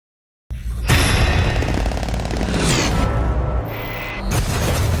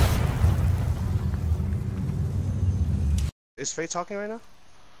Is Faye talking right now?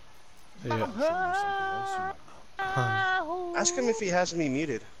 Yeah. Ask him if he has me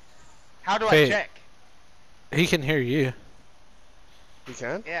muted. How do Faye, I check? he can hear you. You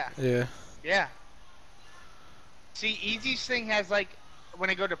can? Yeah. Yeah. Yeah. See, Easy's thing has like, when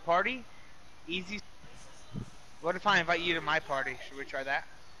I go to party, Easy. What if I invite you to my party? Should we try that?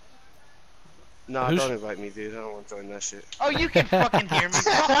 Nah, don't invite me, dude. I don't want to join that shit. Oh, you can fucking hear me.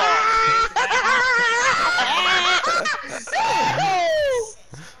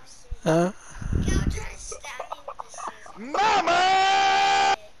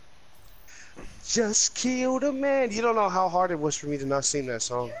 Mama! Just killed a man. You don't know how hard it was for me to not sing that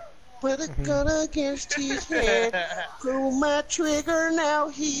song. Put a gun against his head. Pull my trigger, now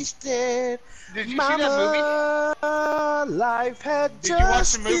he's dead. Did you Mama, see that movie? Life had Did you watch the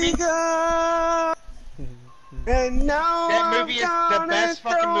just movie? begun. And now That movie is the best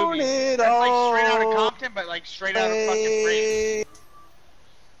fucking movie. That's like straight out of Compton, but like straight out of fucking France.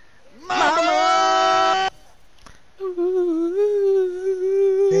 Mama!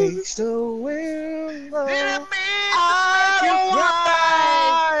 Takes the wind. Didn't mean I to make you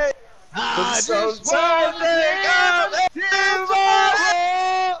cry. I just just wanna wanna live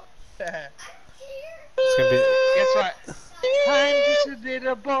tomorrow. It's gonna be. Guess what? I'm just a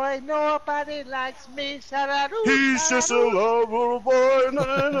little boy, nobody likes me. He's just a little boy.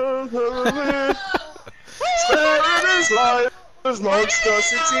 Sparing his life amongst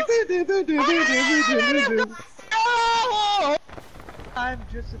us. I'm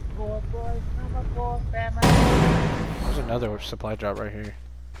just a poor boy from a poor family. There's another supply drop right here.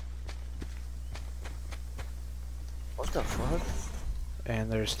 What the fuck?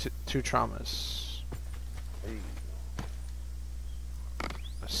 And there's two traumas. Hey.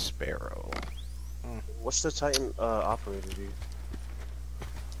 A sparrow. What's the Titan operator, dude?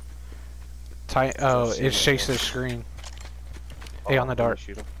 Oh, it shakes the screen. Hey, on the dart.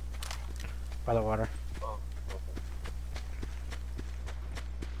 Shoot him. By the water. Oh, okay.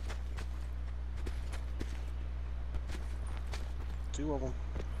 Two of them.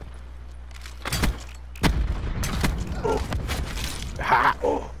 Oh. Ha!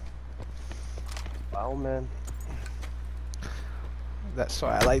 Oh. Wow, man. That's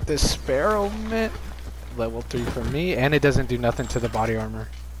why I like this sparrow, man. Level 3 for me, and it doesn't do nothing to the body armor.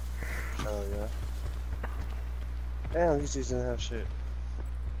 Oh, yeah. Damn, these dudes didn't have shit.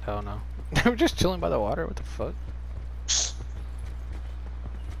 Hell no. They were just chilling by the water. What the fuck?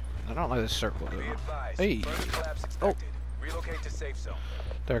 I don't like this circle, dude. Hey. Oh. Relocate to safe zone.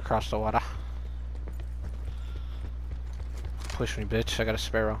 They're across the water. Push me, bitch. I got a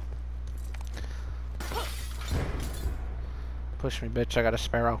sparrow. Push me, bitch. I got a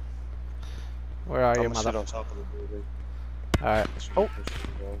sparrow. Where are you, mother? On top of the building. Alright. Oh.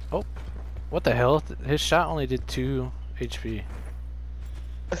 Oh. What the hell? His shot only did 2 HP.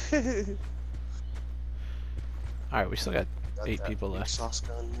 Alright, we still got 8 people left. Sauce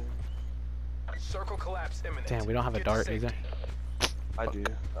gun, man. Circle collapse imminent. Damn, we don't have a dart either. I do.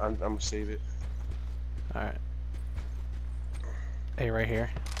 I'm gonna save it. Alright. Hey, right here.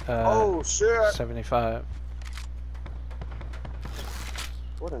 Oh shit! 75.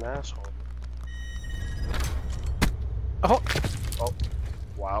 What an asshole. Oh! Oh.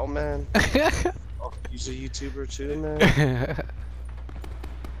 Wow, man. Oh, he's a YouTuber too, man.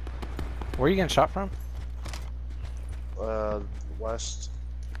 Where are you getting shot from? West.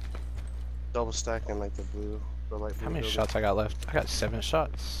 Double stacking like the blue. The light blue. How many building. shots I got left? I got 7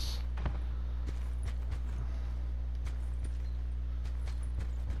 shots.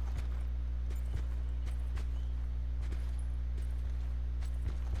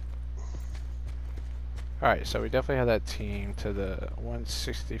 Alright, so we definitely have that team to the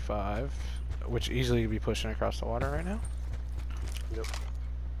 165, which easily could be pushing across the water right now. Yep.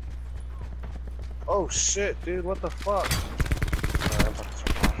 Oh shit, dude, what the fuck?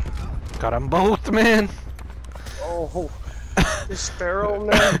 Got them both, man! Oh, this sparrow,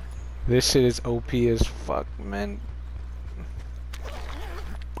 man. This shit is OP as fuck, man.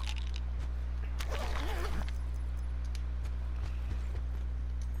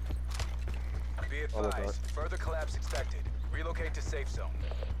 Be advised, further collapse expected. Relocate to safe zone.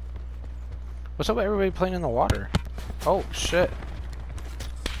 What's up with everybody playing in the water? Oh, shit.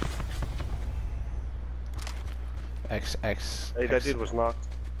 XX. Hey, that dude was knocked.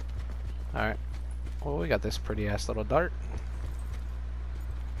 Alright. Well, we got this pretty ass little dart.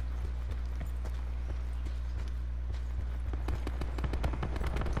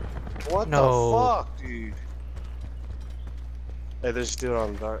 What No. the fuck, dude? Hey, there's a dude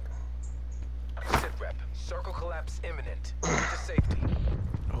on the dart. Sit rep. Circle collapse imminent. Get to safety.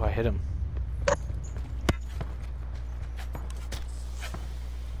 Oh, I hit him.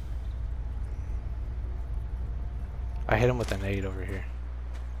 I hit him with an 8 over here.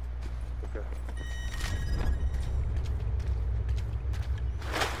 Okay.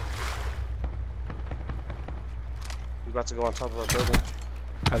 You about to go on top of our building?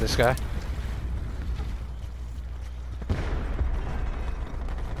 Oh, this guy?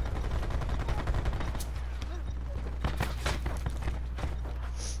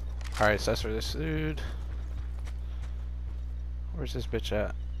 Alright, so that's for this dude. Where's this bitch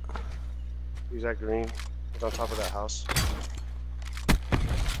at? He's at green. He's on top of that house.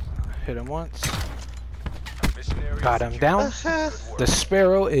 Hit him once. Missionary Got him down. The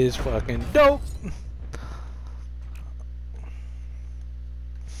sparrow is fucking dope.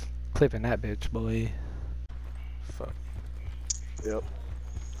 Clipping that bitch, boy. Fuck. Yep.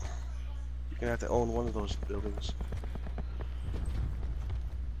 You're gonna have to own one of those buildings.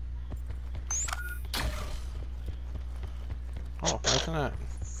 Oh, look at that.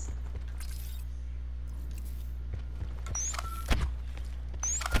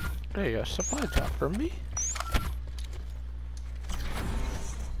 Hey, a supply drop for me.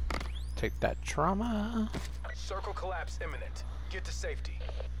 Take that trauma. Circle collapse imminent. Get to safety.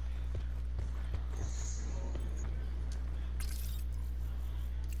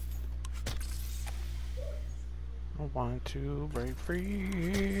 I want to break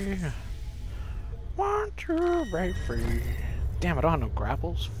free. Want to break free. Damn, I don't have no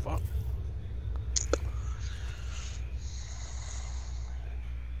grapples. Fuck.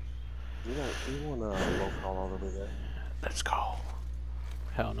 You want a low call all the way there? Let's go.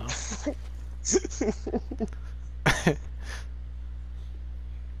 Hell no.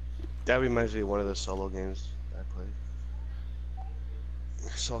 That reminds me of one of the solo games I played.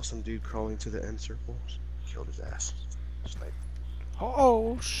 I saw some dude crawling to the end circles. Killed his ass. Snipe.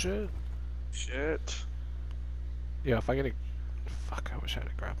 Oh shit. Shit. Yeah, if I get a... Fuck, I wish I had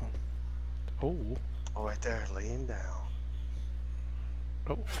a grapple. Oh. Oh, right there, laying down.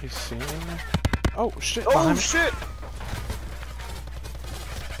 Oh, he's seen me there. Oh shit. Oh behind me. shit!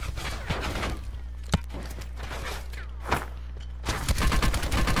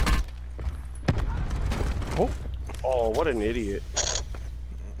 Oh. Oh, what an idiot.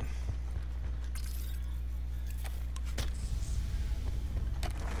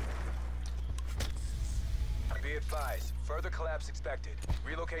 Be advised. Further collapse expected.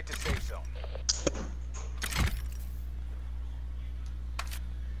 Relocate to safe zone.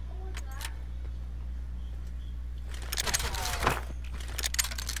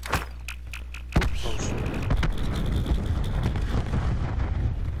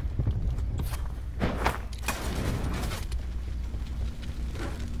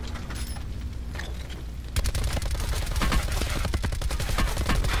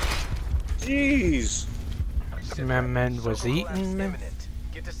 Jeez. My man was Circle eating collapse me. imminent.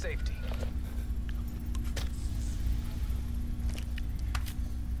 Get to safety.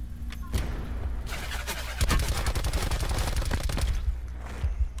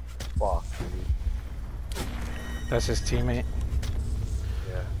 Fuck, dude. That's his teammate.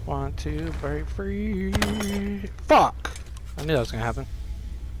 Yeah. Want to break free. Fuck! I knew that was gonna happen.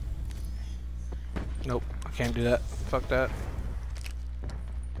 Nope, I can't do that. Fuck that.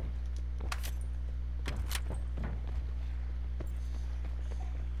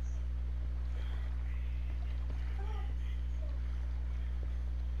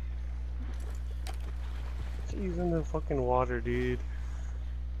 He's in the fucking water, dude.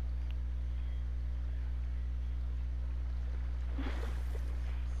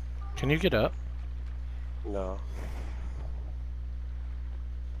 Can you get up? No.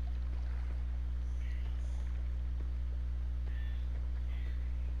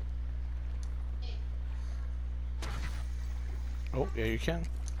 Oh, yeah, you can.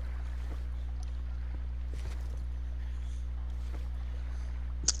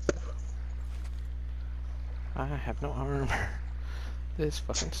 I have no armor. This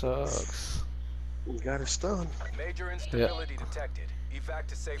fucking sucks. You got a stun. Major instability detected. Evac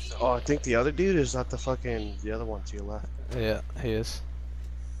to safe zone. Oh, I think the other dude is not the fucking... the other one to your left. Yeah, he is.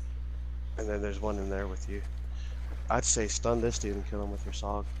 And then there's one in there with you. I'd say stun this dude and kill him with your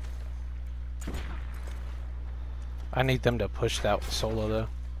SOG. I need them to push that solo though.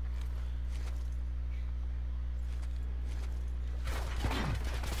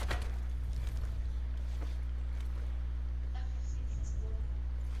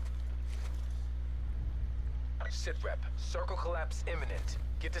 Sit rep. Circle collapse imminent.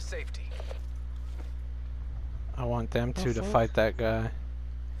 Get to safety. I want them two to fight that guy.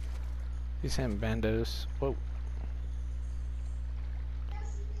 He's hitting bandos. Whoa.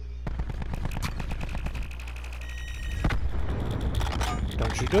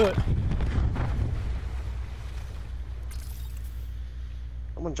 Don't you do it.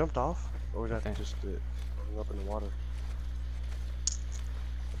 Someone jumped off? Or was that Okay. just it? Up in the water.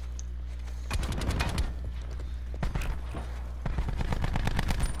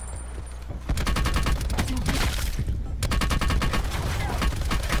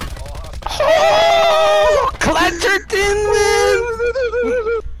 Oh! Clatterton,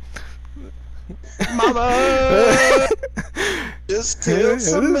 man! Mama! Just killed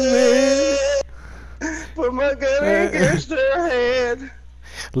some man! Put my gun against her head!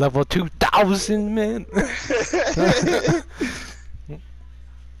 Level 2000, man!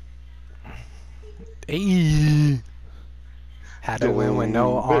 Hey! Had to win with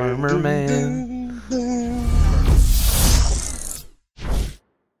no armor, man.